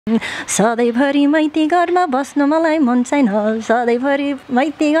सधैँभरि माइती घरमा बस्नु मलाई मन छैन सधैँभरि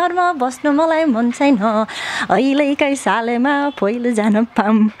माइती घरमा बस्नु मलाई मन छैन अहिलेकै सालेमा पहिलो जान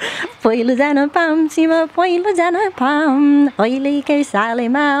पाऊँ सीमा पहिलो जान पाऊँ अहिलेकै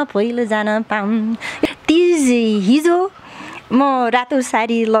सालेमा पहिलो जान पाऊँ तिज हिजो म रातो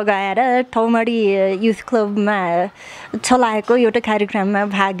साडी लगाएर ठौमडी युथ क्लबमा चलाएको एउटा कार्यक्रममा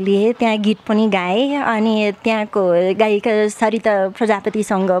भाग लिएँ त्यहाँ गीत पनि गाएँ अनि त्यहाँको गायिका सरिता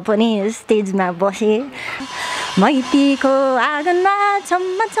प्रजापतिसँग पनि स्टेजमा बसेँ मैतीको आँगनमा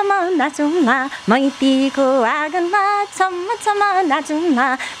छम्म छम्म नाचौँला मैतीको आँगनमा छम्म छम्म नाचौँला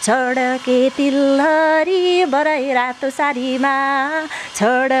छड्के तिलहरी बराई रातो साडीमा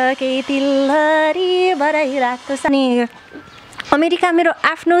छड्के तिलहरी बराई रातो साडी अमेरिका मेरो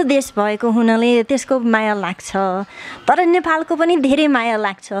आफ्नो देश भएको हुनाले त्यसको माया लाग्छ तर नेपालको पनि धेरै माया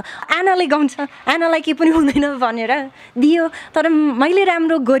लाग्छ आनाले गाउँछ आनालाई के पनि हुँदैन भनेर दियो तर मैले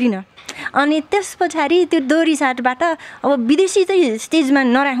राम्रो गरिनँ अनि त्यस पछाडि त्यो दोहोरी साटबाट अब विदेशी चाहिँ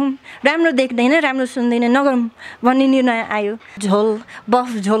स्टेजमा नराखौँ राम्रो देख्दैन राम्रो सुन्दैन नगरौँ भन्ने निर्णय आयो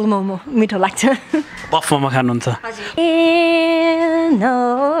बफ झोल मोमो मिठो लाग्छ बफ मोमो खानुहुन्छ ए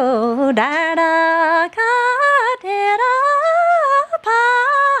नो डाँडा काटेर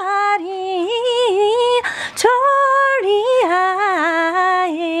पारी छोडी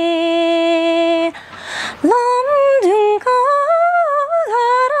आए लमजुङको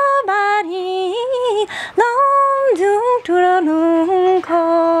घरबारी लमजुङ टुरलुङको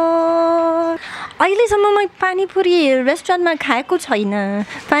अहिलेसम्म म पानीपुरी रेस्टुरेन्टमा खाएको छैन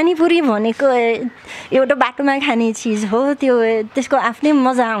पानीपुरी भनेको एउटा बाटोमा खाने चिज हो त्यसको आफ्नै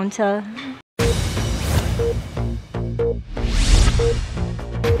मजा आउँछ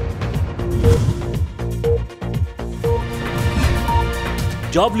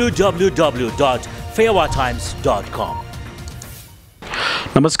www.fewatimes.com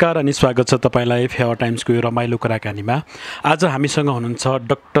नमस्कार अनि स्वागत छ तपाईलाई फेवा टाइम्सको यो रमाइलो कुराकानीमा आज हामीसँग हुनुहुन्छ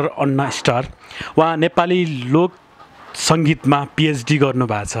डाक्टर अन्ना स्टार उहाँ नेपाली लोक सङ्गीतमा पिएचडी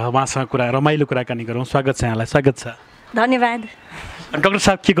गर्नुभएको छ उहाँसँग रमाइलो कुराकानी गरौँ स्वागत छ यहाँलाई स्वागत छ धन्यवाद डाक्टर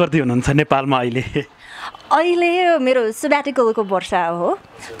साहब के गर्दै हुनुहुन्छ नेपालमा अहिले मेरो सब्याटिकलको वर्ष हो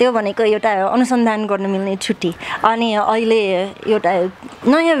त्यो भनेको एउटा अनुसन्धान गर्न मिल्ने छुट्टी अनि अहिले एउटा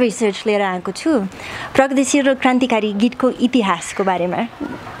नयाँ रिसर्च लिएर आएको छु प्रगतिशील र क्रान्तिकारी गीतको इतिहासको बारेमा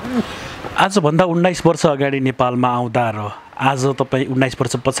आजभन्दा 19 वर्ष अगाडि नेपालमा आउँदा र आज तपाईँ 19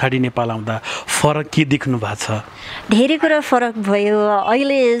 वर्ष पछाडि नेपाल आउँदा फरक के देख्नु भएको छ धेरै कुरा फरक भयो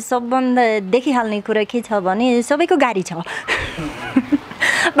अहिले सबभन्दा देखिहाल्ने कुरा के छ भने सबैको गाडी छ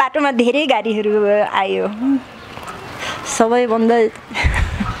बाटोमा धेरै गाडीहरू आयो सबभन्दा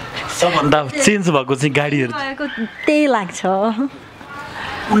चेन्ज भएको चाहिँ गाडीहरू त्यही लाग्छ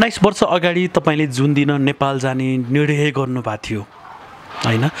 19 वर्ष अगाडि तपाईँले जुन दिन नेपाल जाने निर्णय गर्नुभएको थियो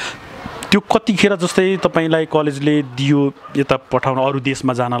हैन त्यो कतिखेर जस्तै तपाईलाई कलेजले दियो यता पठाउन अरू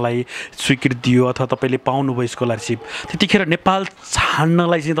देशमा जानलाई स्वीकृति दियो अथवा तपाईले पाउनुभयो स्कलरशिप त्यतिखेर नेपाल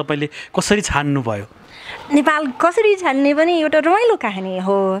छान्नलाई चाहिँ तपाईले कसरी छान्नुभयो नेपाल कसरी छान्ने पनि एउटा रमाइलो कहानी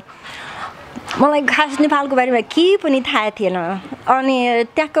हो मलाई खास नेपालको बारेमा केही पनि थाहा थिएन अनि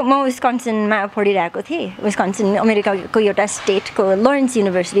त्यहाँको म विस्कन्सिनमा पढिरहेको थिएँ विस्कन्सिन अमेरिकाको एउटा स्टेटको लोरेन्स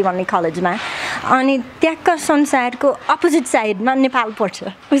युनिभर्सिटी भन्ने कलेजमा अनि त्यहाँको संसारको अपोजिट साइडमा नेपाल पर्छ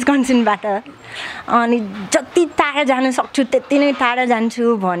विस्कन्सिनबाट अनि जति टाढा जान सक्छु त्यति नै टाढा जान्छु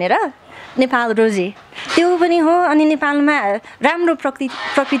भनेर नेपाल रोजे त्यो पनि हो अनि नेपालमा राम्रो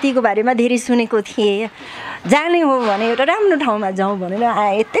प्रकृतिको बारेमा धेरै सुनेको थिएँ जाने हो भने एउटा राम्रो ठाउँमा जाउँ भनेर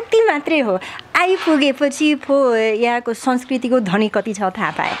आएँ त्यति मात्रै हो आइपुगेपछि पो यहाँको संस्कृतिको धनी कति छ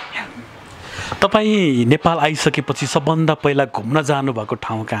थाहा पाएँ तपाईँ नेपाल आइसकेपछि सबभन्दा पहिला घुम्न जानुभएको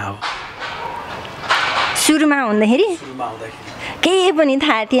ठाउँ कहाँ हो सुरुमा हुँदाखेरि केही पनि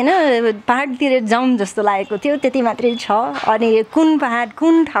थाहा थिएन पहाडतिर जाउँ जस्तो लागेको थियो त्यति मात्रै छ अनि कुन पहाड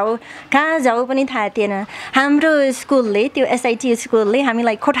कुन ठाउँ कहाँ जाउँ पनि थाहा थिएन हाम्रो स्कुलले त्यो एसआइटी स्कुलले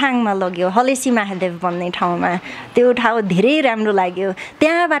हामीलाई खोटाङमा लग्यो हलेसी महादेव भन्ने ठाउँमा त्यो ठाउँ धेरै राम्रो लाग्यो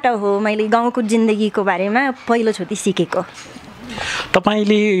त्यहाँबाट हो मैले गाउँको जिन्दगीको बारेमा पहिलोचोटि सिकेको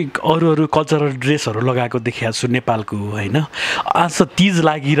तपाईले अरू कल्चरल ड्रेसहरू लगाएको देखेको छु नेपालको हैन आज तीज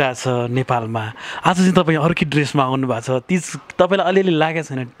लागिरहेछ नेपालमा आज चाहिँ तपाईँ अर्कै ड्रेसमा आउनु भएको छ तीज तपाईलाई अलिअलि लागेको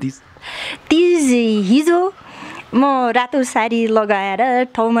छैन तीज हिजो म रातो साडी लगाएर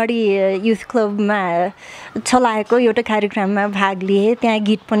ठौमडी युथ क्लबमा चलाएको एउटा कार्यक्रममा भाग लिएँ त्यहाँ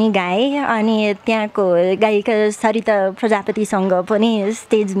गीत पनि गाएँ अनि त्यहाँको गायिका सरिता प्रजापतिसँग पनि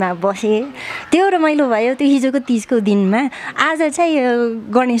स्टेजमा बसेँ त्यो रमाइलो भयो त्यो हिजोको तीजको दिनमा आज चाहिँ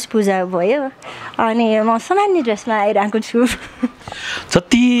गणेश पूजा भयो अनि म सामान्य ड्रेसमा आइरहेको छु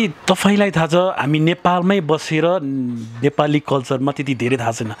जति तपाईँलाई थाहा छ हामी नेपालमै बसेर नेपाली कल्चरमा त्यति धेरै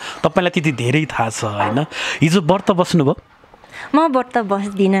थाहा छैन तपाईँलाई त्यति धेरै थाहा छ होइन हिजो व्रत बस्नुभयो म व्रत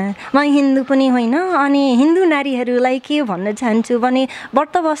बस्दिनँ म हिन्दू पनि होइन अनि हिन्दू नारीहरूलाई के भन्न चाहन्छु भने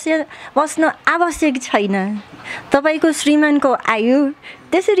व्रत बस्न आवश्यक छैन तपाईँको श्रीमानको आयु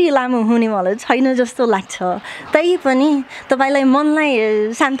त्यसरी लामो हुनेवाला छैन जस्तो लाग्छ तैपनि तपाईँलाई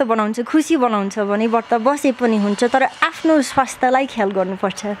मनलाई शान्त बनाउँछ खुसी बनाउँछ भने व्रत बसे पनि हुन्छ तर आफ्नो स्वास्थ्यलाई ख्याल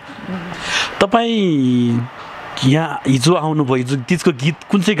गर्नुपर्छ तपाईँ यहाँ हिजो आउनुभयो हिजो तिजको गीत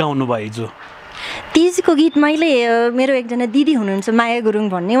कुन चाहिँ गाउनुभयो हिजो तीजको गीत मैले मेरो एकजना दिदी हुनुहुन्छ माया गुरुङ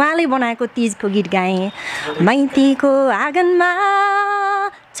भन्ने उहाँले बनाएको तीजको गीत गाएँ माइतीको आँगनमा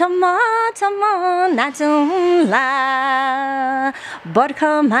छम्म छम्म नाचौँला बर्ख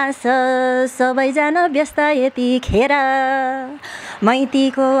मास सबैजना व्यस्त यतिखेर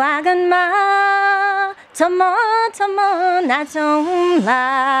माइतीको आँगनमा छम्म छम्म नाचौँला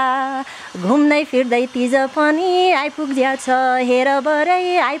घुम्दै फिर्दै तीज पनि आइपुग्या छ हेर बरै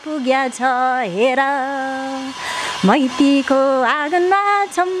आइपुग्या छ हेर माइतीको आँगनमा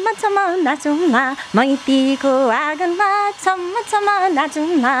छम्म छम्म नाचौँला माइतीको आँगनमा छम्म छम्म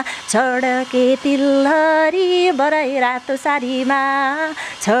नाचौँला छडके तिलहरी बराई रातो साडीमा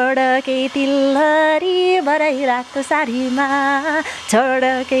छडके तिलहरी बराई रातो साडीमा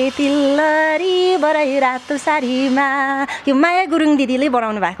छडके तिलहरी बराई रातो साडीमा यो माया गुरुङ दिदीले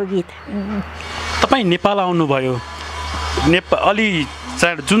बनाउनु भएको गीत तपाईँ नेपाल आउनुभयो अलि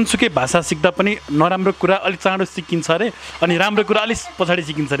जुनसुकै भाषा सिक्दा पनि नराम्रो कुरा अलिक चाँडो सिकिन्छ अरे अनि राम्रो कुरा अलिक पछाडि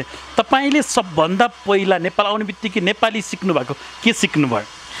सिकिन्छ अरे तपाईँले सबभन्दा पहिला नेपाल आउने बित्तिकै नेपाली सिक्नु भएको के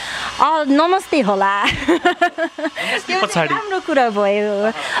सिक्नुभयो नमस्ते होला राम्रो कुरा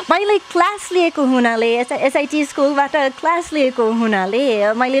भयो मैले क्लास लिएको हुनाले एसआइटी स्कुलबाट क्लास लिएको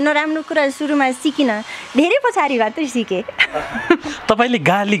हुनाले मैले नराम्रो कुरा सुरुमा सिकिनँ धेरै पछाडि मात्रै सिकेँ तपाईँले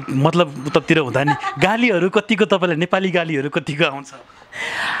गाली मतलब उतातिर हुँदा नि गालीहरू कतिको तपाईँलाई नेपाली गालीहरू कतिको आउँछ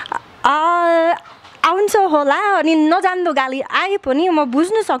आउँछ होला अनि नजान्दो गाली आए पनि म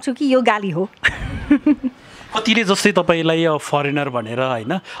बुझ्न सक्छु कि यो गाली हो कतिले जस्तै तपाईँलाई फरेनर भनेर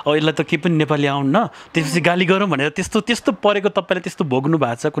होइन यसलाई त केही पनि नेपाली आउन्न त्यसपछि गाली गरौँ भनेर त्यस्तो त्यस्तो परेको तपाईँले त्यस्तो भोग्नु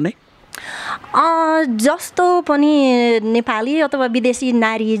भएको छ कुनै जस्तो पनि नेपाली अथवा विदेशी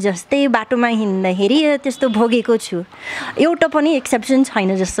नारी जस्तै बाटोमा हिँड्दाखेरि त्यस्तो भोगेको छु एउटा पनि एक्सेप्सन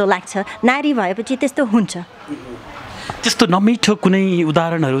छैन जस्तो लाग्छ नारी भएपछि त्यस्तो हुन्छ त्यस्तो नमिठो कुनै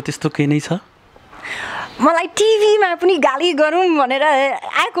उदाहरणहरू त्यस्तो केही नै छ मलाई टिभीमा पनि गाली गरौँ भनेर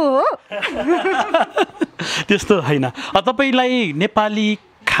आएको हो त्यस्तो होइन तपाईँलाई नेपाली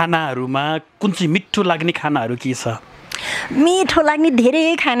खानाहरूमा कुन चाहिँ मिठो लाग्ने खानाहरू के छ मिठो लाग्ने धेरै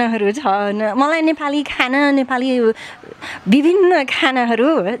खानाहरू छन् मलाई नेपाली खाना नेपाली विभिन्न खानाहरू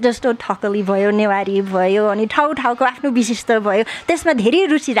जस्तो ठकली भयो नेवारी भयो अनि ठाउँ ठाउँको आफ्नो विशिष्ट भयो त्यसमा धेरै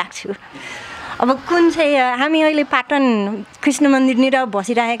रुचि राख्छु अब कुन चाहिँ हामी अहिले पाटन कृष्ण मन्दिरनिर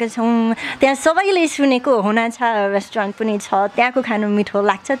बसिरहेका छौँ त्यहाँ सबैले सुनेको हुनाछ रेस्टुरेन्ट पनि छ त्यहाँको खानु मिठो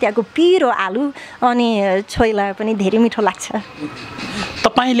लाग्छ त्यहाँको पिरो आलु अनि छोइला पनि धेरै मिठो लाग्छ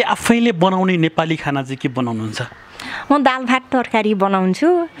तपाईँले आफैले बनाउने नेपाली खाना चाहिँ के बनाउनुहुन्छ म दाल भात तरकारी बनाउँछु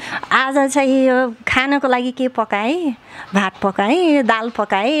आज चाहिँ खानको लागि के पकाएँ भात पकाएँ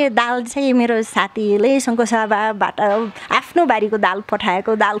दाल चाहिँ मेरो साथीले सङ्कोसाबाबाट आफ्नो बारीको दाल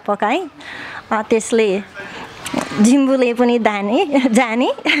पठाएको दाल पकाएँ त्यसले झिम्बुले पनि जाने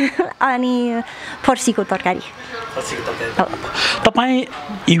अनि फर्सीको तरकारी तपाईँ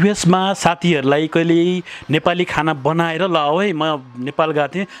युएसमा साथीहरूलाई कहिले नेपाली खाना बनाएर ल आऊ है म नेपाल गएको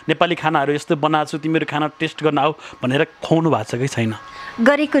थिएँ नेपाली खानाहरू यस्तो बनाएको छु तिमीहरू खाना टेस्ट गर्न आऊ भनेर खुवाउनु भएको छ कि छैन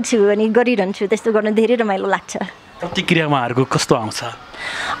गरेको छु अनि गरिरहन्छु त्यस्तो गर्न धेरै रमाइलो लाग्छ प्रतिक्रिया उहाँहरूको कस्तो आउँछ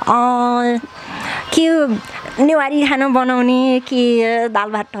के नेवारी खाना बनाउने कि दाल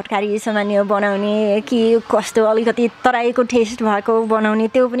भात तरकारी सामान्य बनाउने कि कस्तो अलिकति तराईको टेस्ट भएको बनाउने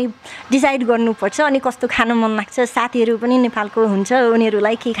त्यो पनि डिसाइड गर्नुपर्छ अनि कस्तो खानु मन लाग्छ साथीहरू पनि नेपालको हुन्छ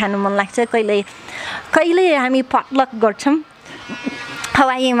उनीहरूलाई के खानु मन लाग्छ कहिले हामी पटलक गर्छौँ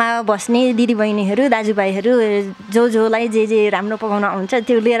हवाईमा बस्ने दिदीबहिनीहरू दाजुभाइहरू जोलाई जे राम्रो पकाउन आउँछ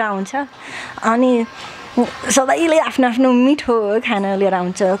त्यो लिएर आउँछ अनि सबैले आफ्नो आफ्नो मिठो खाना लिएर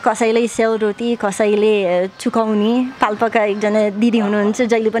आउँछ कसैले सेलरोटी कसैले चुकाउनी पाल्पाका एकजना दिदी हुनुहुन्छ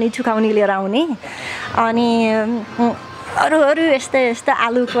जहिले पनि चुकाउनी लिएर आउने अनि अरू अरू यस्तो यस्तो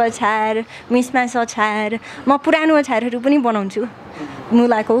आलुको अचार मिसमास अचार म पुरानो अचारहरू पनि बनाउँछु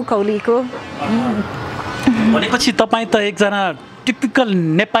मुलाको कौलीको भनेपछि तपाईँ त एकजना टिपिकल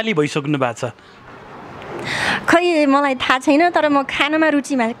नेपाली भइसक्नु भएको छ खै मलाई थाहा छैन तर म खानामा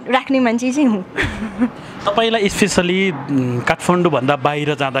रुचि राख्ने मान्छे चाहिँ हुँ तपाईँलाई स्पेसली काठमाडौँभन्दा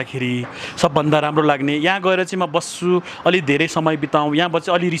बाहिर जाँदाखेरि सबभन्दा राम्रो लाग्ने यहाँ गएर चाहिँ म बस्छु अलि धेरै समय बिताउँ यहाँ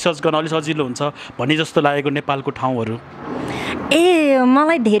बस्छु अलि रिसर्च गर्न अलिक सजिलो हुन्छ भन्ने जस्तो लागेको नेपालको ठाउँहरू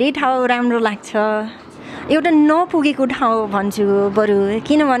मलाई धेरै ठाउँ राम्रो लाग्छ एउटा नपुगेको ठाउँ भन्छु बरु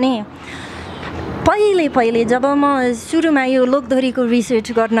किनभने पहिले जब म सुरुमा यो लोकदोहोरीको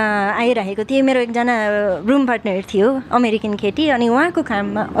रिसर्च गर्न आइरहेको थिएँ मेरो एकजना रुम पार्टनर थियो अमेरिकन केटी अनि उहाँको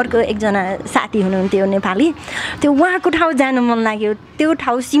काममा अर्को एकजना साथी हुनुहुन्थ्यो नेपाली त्यो उहाँको ठाउँ जान मन लाग्यो त्यो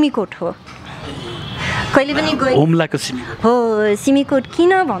ठाउँ सिमीकोट हो कहिले पनि हो सिमीकोट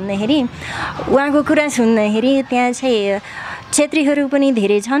किन भन्दाखेरि उहाँको कुरा सुन्दाखेरि त्यहाँ चाहिँ छेत्रीहरू पनि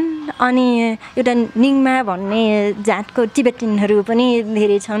धेरै छन् अनि एउटा निङमा भन्ने जातको टिबेटनहरू पनि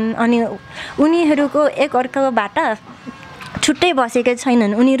धेरै छन् अनि उनीहरूको एकअर्काबाट छुट्टै बसेका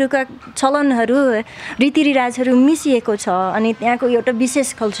छैनन् उनीहरूका चलनहरू रीतिरिवाजहरू मिसिएको छ अनि त्यहाँको एउटा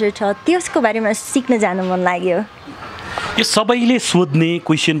विशेष कल्चर छ त्यसको बारेमा सिक्न जान मन लाग्यो यो सबैले सोध्ने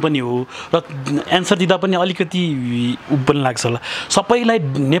क्वेसन पनि हो र एन्सर दिँदा पनि अलिकति पनि लाग्छ होला सबैलाई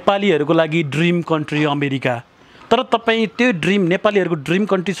नेपालीहरूको लागि ड्रिम कन्ट्री अमेरिका तर तपाईँ त्यो ड्रिम नेपालीहरूको ड्रिम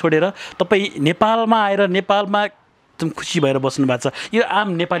कन्ट्री छोडेर तपाईँ नेपालमा आएर नेपालमा एकदम खुसी भएर बस्नु भएको छ यो आम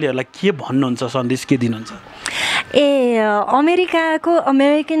नेपालीहरूलाई के भन्नुहुन्छ सन्देश के दिनुहुन्छ अमेरिकाको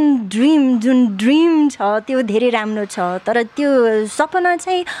अमेरिकन ड्रिम जुन ड्रिम छ त्यो धेरै राम्रो छ तर त्यो सपना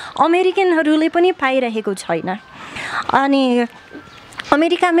चाहिँ अमेरिकनहरूले पनि पाइरहेको छैन अनि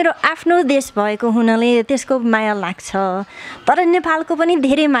अमेरिका मेरो आफ्नो देश भएको हुनाले त्यसको माया लाग्छ तर नेपालको पनि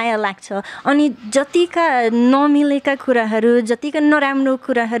धेरै माया लाग्छ अनि जतिका नमिलेका कुराहरू जतिका नराम्रो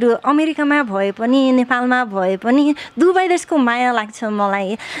कुराहरू अमेरिकामा भए पनि नेपालमा भए पनि दुवै देशको माया लाग्छ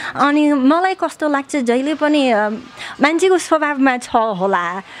मलाई अनि मलाई कस्तो लाग्छ जहिले पनि मान्छेको स्वभावमा छ होला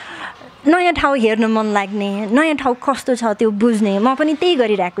नयाँ ठाउँ हेर्न मन लाग्ने नयाँ ठाउँ कस्तो छ त्यो बुझ्ने म पनि त्यही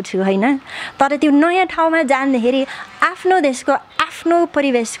गरिरहेको छु होइन तर त्यो नयाँ ठाउँमा जाँदाखेरि आफ्नो देशको आफ्नो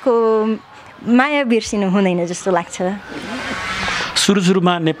परिवेशको माया बिर्सिनु हुँदैन जस्तो लाग्छ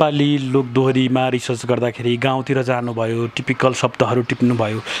सुरुमा नेपाली लोकदोहोरीमा रिसर्च गर्दाखेरि गाउँतिर जानुभयो टिपिकल शब्दहरू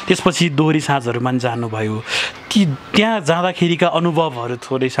टिप्नुभयो त्यसपछि दोहोरी साँझहरूमा जानुभयो त्यहाँ जाँदाखेरिका अनुभवहरू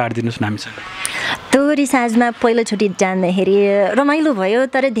थोरै सारिदिनुहोस् न हामीसँग दोहोरी साँझमा पहिलोचोटि जाँदाखेरि रमाइलो भयो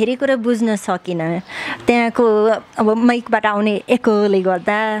तर धेरै कुरा बुझ्न सकिनँ त्यहाँको अब माइकबाट आउने एकोले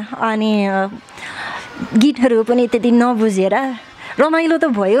गर्दा अनि गीतहरू पनि त्यति नबुझेर रमाइलो त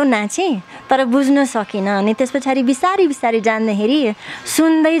भयो नाचेँ तर बुझ्न सकिनँ अनि त्यस पछाडि बिस्तारै बिस्तारै जान्दाखेरि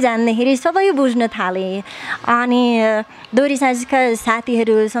सुन्दै जान्दाखेरि सबै बुझ्न थालेँ अनि दोहोरी साँझका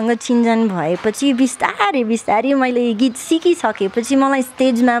साथीहरूसँग चिनजान भएपछि बिस्तारै बिस्तारै मैले गीत सिकिसकेपछि मलाई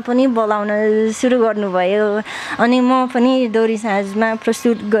स्टेजमा पनि बोलाउन सुरु गर्नुभयो अनि म पनि दोहोरी साँझमा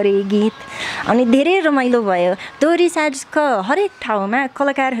प्रस्तुत गरेँ गीत अनि धेरै रमाइलो भयो दोहोरी साँझको हरेक ठाउँमा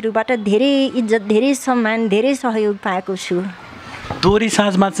कलाकारहरूबाट धेरै इज्जत धेरै सम्मान धेरै सहयोग पाएको छु दोहोरी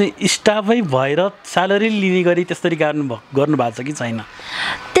साँझमा चाहिँ स्टाफै भएर स्यालेरी लिने गरी त्यसरी गर्नु भएको छ कि छैन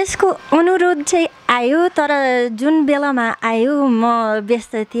त्यसको अनुरोध चाहिँ आयो तर जुन बेलामा आयो म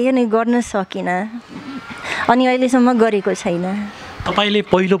व्यस्त थिएँ अनि गर्न सकिनँ अनि अहिलेसम्म गरेको छैन तपाईँले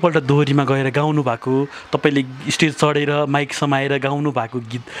पहिलोपल्ट दोहोरीमा गएर गाउनु भएको तपाईँले स्टेज चढेर माइक समाएर गाउनु भएको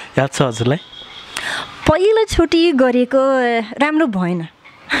गीत याद छ हजुरलाई पहिलोचोटि गरेको राम्रो भएन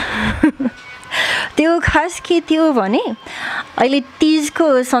त्यो खास के थियो भने अहिले तीजको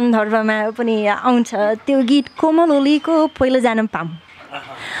सन्दर्भमा पनि आउँछ त्यो गीत कोमल ओलीको पहिलो जान पाऊँ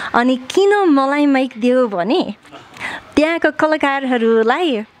अनि किन मलाई माइक दियो भने त्यहाँको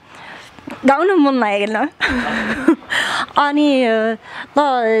कलाकारहरूलाई गाउन मन लागेन अनि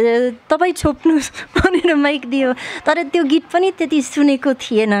ल तपाईँ छोप्नुहोस् भनेर माइक दियो तर त्यो गीत पनि त्यति सुनेको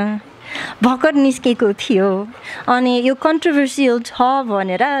थिएन भर्खर निस्केको थियो अनि यो कन्ट्रोभर्सियल छ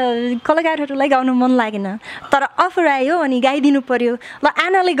भनेर कलाकारहरूलाई गाउन मन लागेन तर अफर आयो अनि गाइदिनु पर्यो ल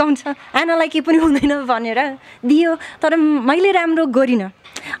आनाले गाउँछ आनालाई के पनि हुँदैन भनेर दियो तर मैले राम्रो गरिनँ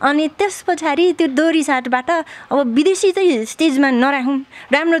अनि त्यस पछाडि त्यो दोहोरी साँझबाट अब विदेशी चाहिँ स्टेजमा नराखौँ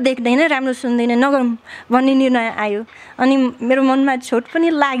राम्रो देख्दैन राम्रो सुन्दैन नगरौँ भन्ने निर्णय आयो अनि मेरो मनमा चोट पनि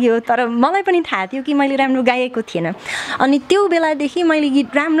लाग्यो तर मलाई पनि थाहा थियो कि मैले राम्रो गाएको थिएन अनि त्यो बेलादेखि मैले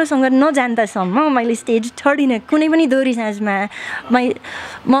गीत राम्रोसँग नजान्दासम्म मैले स्टेज छोडिनँ कुनै पनि दोहोरी साँझमा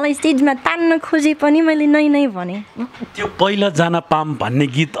मलाई स्टेजमा तान्न खोजे पनि मैले नै भने त्यो पहिला जान पाम भन्ने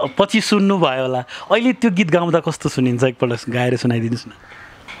गीत पछि सुन्नुभयो होला अहिले त्यो गीत गाउँदा कस्तो सुनिन्छ एकपल्ट गाएर सुनाइदिनुहोस् न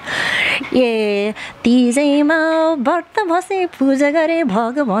ए तिजैमा व्रत बसे पूजा गरे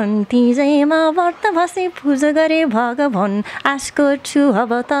भगवान तिजैमा व्रत बसे पूजा गरे भगवान आश गर्छु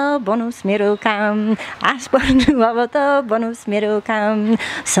अब त बनोस् मेरो काम आश पर्नु अब त बनोस् मेरो काम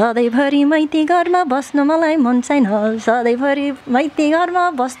सधैँभरि माइती घरमा बस्न मलाई मन छैन सधैँभरि माइती घरमा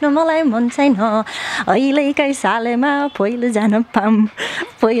बस्न मलाई मन छैन अहिलेकै सालमा पहिलो जान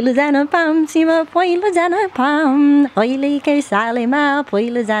पाम सीमा पहिलो जान पाम अहिलेकै सालमा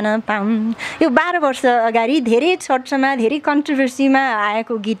पहिलो जान पाम यो 12 वर्ष अगाडि धेरै चर्चामा धेरै कन्ट्रोभर्सीमा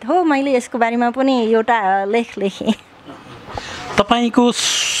आएको गीत हो मैले यसको बारेमा पनि एउटा लेख लेखेँ तपाईँको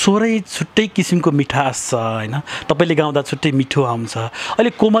स्वरै छुट्टै किसिमको मिठास छ होइन तपाईँले गाउँदा छुट्टै मिठो आउँछ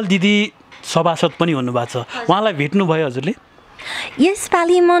अहिले कोमल दिदी सभासद पनि हुनुभएको छ उहाँलाई भेट्नुभयो हजुरले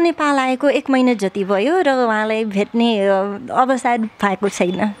यसपालि म नेपाल आएको 1 महिना जति भयो र उहाँलाई भेट्ने अवसर भएको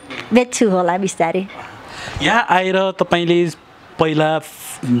छैन भेट्छु होला बिस्तारै यहाँ आएर तपाईँले पहिला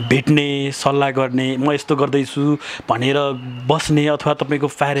भेट्ने सल्लाह गर्ने म यस्तो गर्दैछु भनेर बस्ने अथवा तपाईँको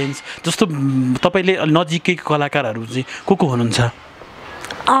प्यारेन्ट्स जस्तो तपाईँले नजिकै कलाकारहरू चाहिँ को हुनुहुन्छ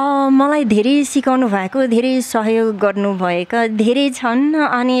मलाई धेरै सिकाउनु भएको धेरै सहयोग गर्नुभएका धेरै छन्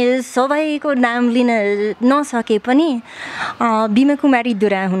अनि सबैको नाम लिन नसके पनि बिमा कुमारी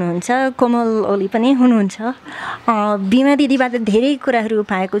दुरा हुनुहुन्छ कोमल ओली पनि हुनुहुन्छ बिमा दिदीबाट धेरै कुराहरू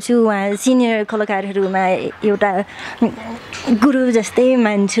पाएको छु उहाँ सिनियर कलाकारहरूमा एउटा गुरु जस्तै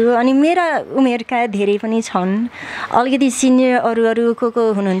मान्छु अनि मेरा उमेरका धेरै पनि छन् अलिकति सिनियर अरू को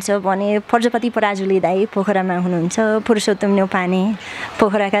हुनुहुन्छ भने प्रजापति पराजुली दाई पोखरामा हुनुहुन्छ पुरुषोत्तम न्यौपाने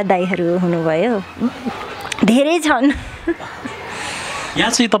पोखराका दाईहरू हुनुभयो धेरै छन् यहाँ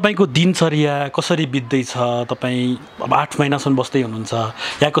चाहिँ तपाईँको दिनचर्या कसरी बित्दैछ तपाईँ अब 8 महिनासम्म बस्दै हुनुहुन्छ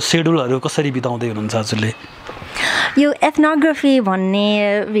यहाँको सेड्युलहरू कसरी बिताउँदै हुनुहुन्छ हजुरले यो एथनोग्राफी भन्ने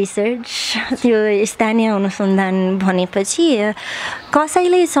रिसर्च त्यो स्थानीय अनुसन्धान भनेपछि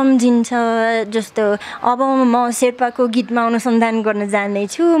कसैले सम्झिन्छ जस्तो अब म शेर्पाको गीतमा अनुसन्धान गर्न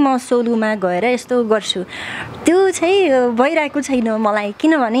जान्दैछु म सोलुमा गएर यस्तो गर्छु त्यो चाहिँ भइरहेको छैन मलाई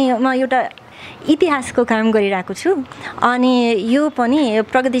किनभने म एउटा इतिहासको काम गरिरहेको छु अनि यो पनि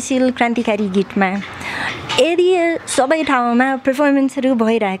प्रगतिशील क्रान्तिकारी गीतमा यदि सबै ठाउँमा पर्फर्मेन्सहरू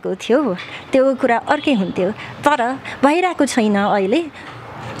भइरहेको थियो त्यो कुरा अर्कै हुन्थ्यो तर भइरहेको छैन अहिले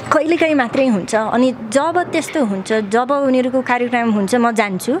कहिलेकाहीँ मात्रै हुन्छ अनि जब त्यस्तो हुन्छ जब उनीहरूको कार्यक्रम हुन्छ म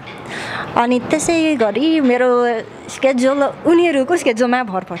जान्छु अनि त्यसै गरी मेरो स्केड्युल उनीहरूको स्केड्युलमा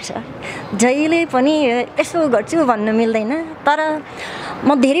भर पर्छ जहिले पनि यसो गर्छु भन्न मिल्दैन तर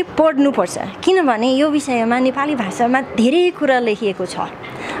म धेरै पढ्नुपर्छ किनभने यो विषयमा नेपाली भाषामा धेरै कुरा लेखिएको छ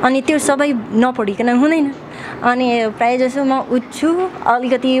अनि त्यो सबै नपढिकन हुँदैन अनि प्रायःजसो म उठ्छु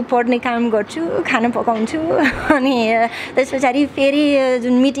अलिकति पढ्ने काम गर्छु खाना पकाउँछु अनि त्यस पछाडि फेरि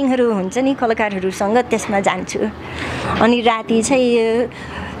जुन मिटिङहरू हुन्छ नि कलाकारहरूसँग त्यसमा जान्छु अनि राति चाहिँ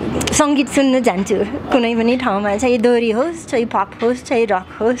सङ्गीत सुन्न जान्छु कुनै पनि ठाउँमा चाहिँ दोहोरी होस् चाहे पप होस् चाहे रक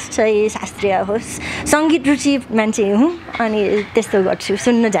होस् चाहे शास्त्रीय होस् सङ्गीत रुचि मान्छे हुँ अनि त्यस्तो गर्छु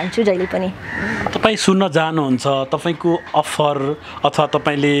सुन्न जान्छु जहिले पनि तपाईँ सुन्न जानुहुन्छ तपाईँको अफर अथवा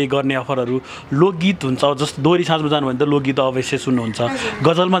तपाईँले गर्ने अफरहरू लोकगीत हुन्छ जस्तो दोहोरी साँझमा जानुभयो भने त लोकगीत अवश्य सुन्नुहुन्छ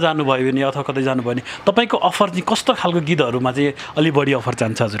गजलमा जानुभयो भने अथवा कतै जानुभयो भने तपाईँको अफर चाहिँ कस्तो खालको गीतहरूमा चाहिँ अलिक बढी अफर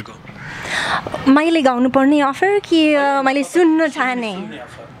जान्छ हजुरको मैले गाउनु पर्ने अफर कि मैले सुन्न चाहने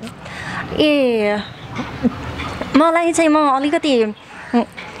ए मलाई चाहिँ म अलिकति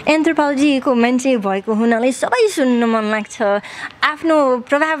एन्थ्रोपोलोजीको मान्छे भएको हुनाले सबै सुन्नु मन लाग्छ आफ्नो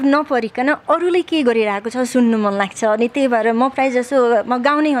प्रभाव नपरिकन अरूले के गरिरहेको छ सुन्नु मन लाग्छ अनि त्यही भएर म प्रायःजसो म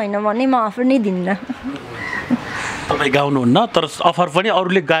गाउने होइन भने म अफर नै दिन्न तपाईँ गाउनुहुन्न तर अफर पनि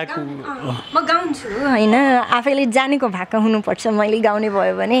अरूले गाएको म गाउँछु होइन आफैले जानेको भाका हुनुपर्छ मैले गाउने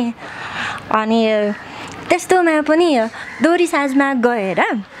भयो भने अनि त्यस्तोमा पनि दोहोरी साँझमा गएर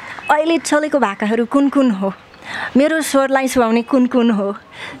अहिले चलेको भाकाहरू कुन कुन हो मेरो स्वरलाई सुहाउने कुन कुन हो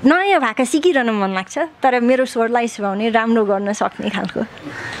नयाँ भाका सिकिरहन मन लाग्छ तर मेरो स्वरलाई सुहाउने राम्रो गर्न सक्ने खालको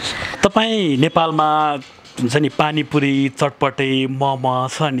तपाईँ नेपालमा हुन्छ नि पानीपुरी चटपटे मोमो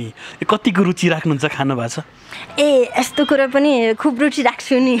छ नि कतिको रुचि राख्नुहुन्छ खानु भएको छ ए यस्तो कुरा पनि खुब रुचि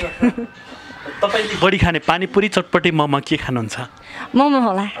राख्छु नि तपाईँले बढी खाने पानीपुरी चटपटे मोमो के खानुहुन्छ मोमो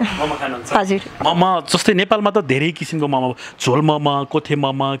होला मोमो खानुहुन्छ हजुर मोमो जस्तै नेपालमा त धेरै किसिमको मोमो झोल मोमो कोथे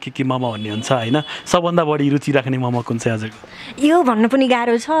मोमो के मोमो भन्ने हुन्छ होइन सबभन्दा बढी रुचि राख्ने मोमो कुन चाहिँ हजुरको यो भन्नु पनि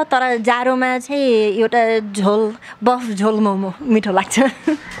गाह्रो छ तर जाडोमा चाहिँ एउटा बफ झोल मोमो मिठो लाग्छ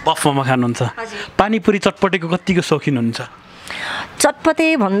बफ मोमो खानुहुन्छ पानीपुरी चटपटेको कतिको शौखिन हुनुहुन्छ चटपटे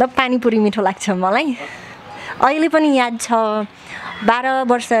भन्दा पानीपुरी मिठो लाग्छ मलाई अहिले पनि याद छ 12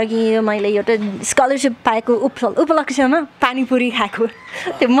 वर्ष अघि मैले एउटा स्कलरसिप पाएको उपलक्ष्यमा पानीपुरी खाएको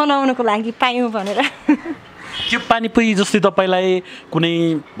त्यो मनाउनको लागि पायौँ भनेर त्यो पानीपुरी जस्तै तपाईँलाई कुनै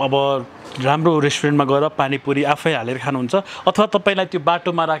अब राम्रो रेस्टुरेन्टमा गएर पानीपुरी आफै हालेर खानुहुन्छ अथवा तपाईँलाई त्यो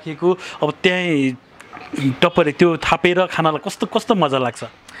बाटोमा राखेको अब त्यहीँ टप्परै त्यो थापेर खानलाई कस्तो कस्तो मजा लाग्छ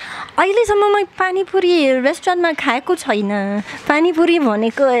अहिलेसम्म म पानीपुरी रेस्टुरेन्टमा खाएको छैन पानीपुरी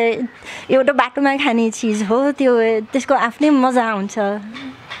भनेको एउटा बाटोमा खाने चिज हो त्यसको आफ्नै मजा आउँछ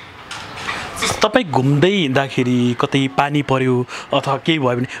तपाईँ घुम्दै हिँड्दाखेरि कतै पानी पर्यो अथवा केही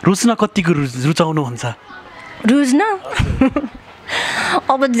भयो भने रुच्न कतिको रुचाउनुहुन्छ रुच्न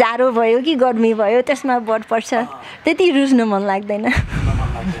अब जाडो भयो कि गर्मी भयो त्यसमा बढ पर्छ त्यति रुच्न मन लाग्दैन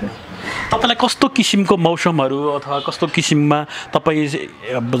तपाईँलाई कस्तो किसिमको मौसमहरू अथवा कस्तो किसिममा तपाईँ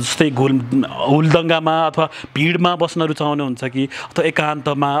जस्तै हुलदङ्गामा अथवा भिडमा बस्न रुचाउनुहुन्छ कि अथवा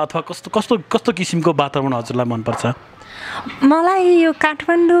एकान्तमा अथवा कस्तो कस्तो कस्तो किसिमको वातावरण हजुरलाई मनपर्छ मलाई यो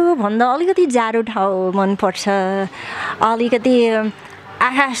काठमाडौँ भन्दा अलिकति जाडो ठाउँ मनपर्छ अलिकति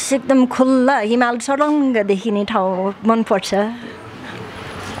आकाश एकदम खुल्ला हिमाल सडङ्ग देखिने ठाउँ मनपर्छ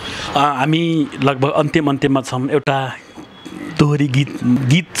हामी लगभग अन्त्यमा छौँ एउटा दोहोरी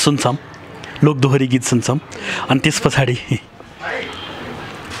गीत सुन्छौँ लोक दोहोरी गीत सुन्छौँ अनि त्यस पछाडि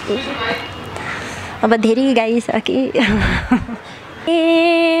अब धेरै गाइसके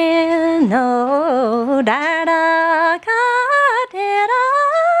डाँडा काटेर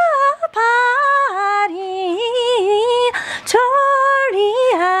पारी छोडी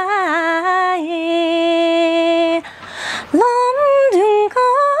आए लमजुङको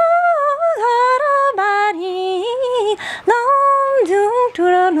घरबारी लमजुङ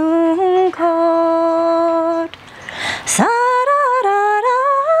टुरलुङकोट सररर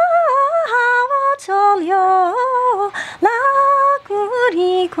हावा चल्यो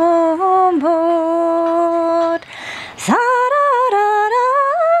लाकुरीको बोट सररर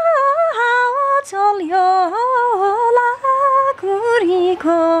हावा चल्यो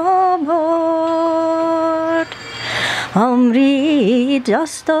लाकुरीको बोट अमृत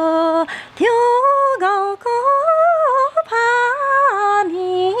जस्तो त्यो गाउँको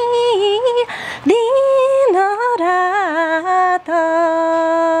पानी दिन रात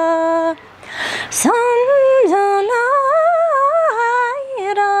सम्झना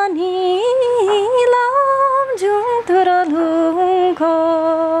आइरहने लमजुङ तुरलुङकोट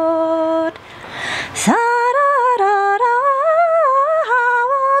सररर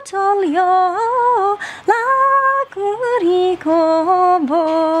हावा चल्यो लाकुरीको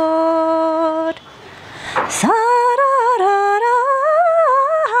बोट सररर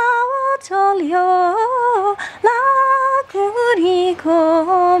हावा चल्यो लाकुरीको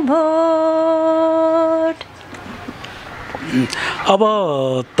बोट अब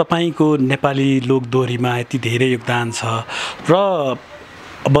तपाईँको नेपाली लोकदोहोरीमा यति धेरै योगदान छ र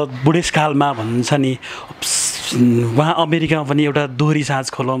अब बुढेसकालमा भन्छ नि उहाँ अमेरिकामा पनि एउटा दोहोरी साँझ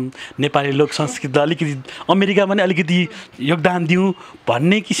खोलौँ नेपाली लोक संस्कृतिलाई अलिकति अमेरिकामा पनि अलिकति योगदान दिउँ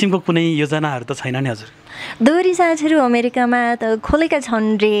भन्ने किसिमको कुनै योजनाहरू त छैन नि हजुर दोहोरी साँझहरू अमेरिकामा त खोलेका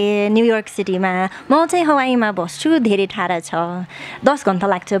छन् रे न्युयोर्क सिटीमा म चाहिँ हवाईमा बस्छु धेरै टाढा छ 10 घन्टा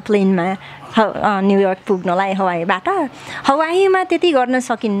लाग्छ प्लेनमा न्युयोर्क पुग्नलाई हवाईबाट हवाईमा त्यति गर्न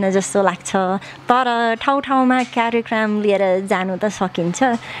सकिन्न जस्तो लाग्छ तर ठाउँमा कार्यक्रम लिएर जानु त सकिन्छ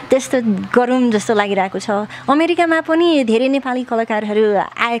त्यस्तो गरौँ जस्तो लागिरहेको छ अमेरिकामा पनि धेरै नेपाली कलाकारहरू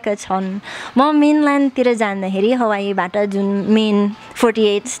आएका छन् म मेनल्यान्डतिर जाँदाखेरि हवाईबाट जुन मेन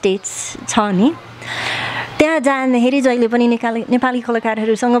 48 स्टेट्स छ नि त्यहाँ जाँदाखेरि जहिले पनि नेपाली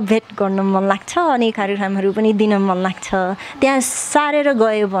कलाकारहरूसँग भेट गर्न मन लाग्छ अनि कार्यक्रमहरू पनि दिन मन लाग्छ त्यहाँ सारेर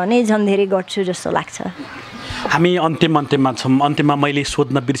गयो भने झन् धेरै गर्छु जस्तो लाग्छ हामी अन्त्यमा छौँ अन्त्यमा मैले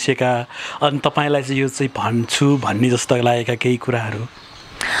सोध्न बिर्सेका अनि तपाईँलाई चाहिँ यो चाहिँ भन्छु भन्ने जस्तो लागेका केही कुराहरू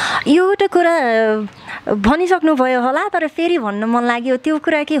एउटा कुरा भनिसक्नु भयो होला तर फेरि भन्न मन लाग्यो त्यो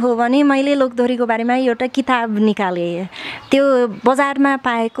कुरा के हो भने मैले लोकदोहोरीको बारेमा एउटा किताब निकालेँ त्यो बजारमा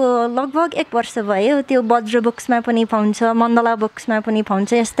पाएको लगभग 1 वर्ष भयो त्यो वज्र बुक्समा पनि पाउँछ मण्डला बुक्समा पनि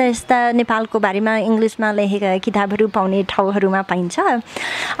पाउँछ यस्ता नेपालको बारेमा इङ्ग्लिसमा लेखेका किताबहरू पाउने ठाउँहरूमा पाइन्छ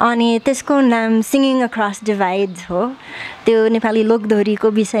अनि त्यसको नाम सिङ्गिङ अक्रस डिभाइड हो त्यो नेपाली लोकदोहोरीको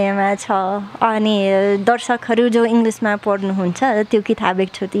विषयमा छ अनि दर्शकहरू जो इङ्ग्लिसमा पढ्नुहुन्छ त्यो किताब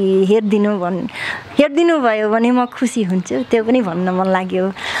एकचोटि हेरिदिनु भयो भने म खुसी हुन्छु त्यो पनि भन्न मन लाग्यो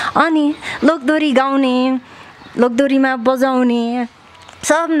अनि लोकदोहोरी गाउने लोकदोहोरीमा बजाउने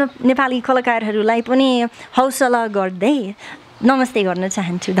सब नेपाली कलाकारहरूलाई पनि हौसला गर्दै नमस्ते गर्न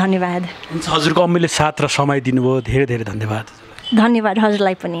चाहन्छु धन्यवाद हजुरको अमूल्य साथ र समय दिनुभयो धेरै धेरै धन्यवाद धन्यवाद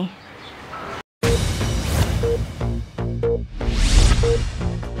हजुरलाई पनि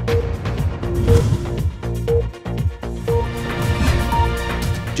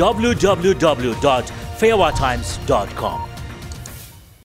www.fewatimes.com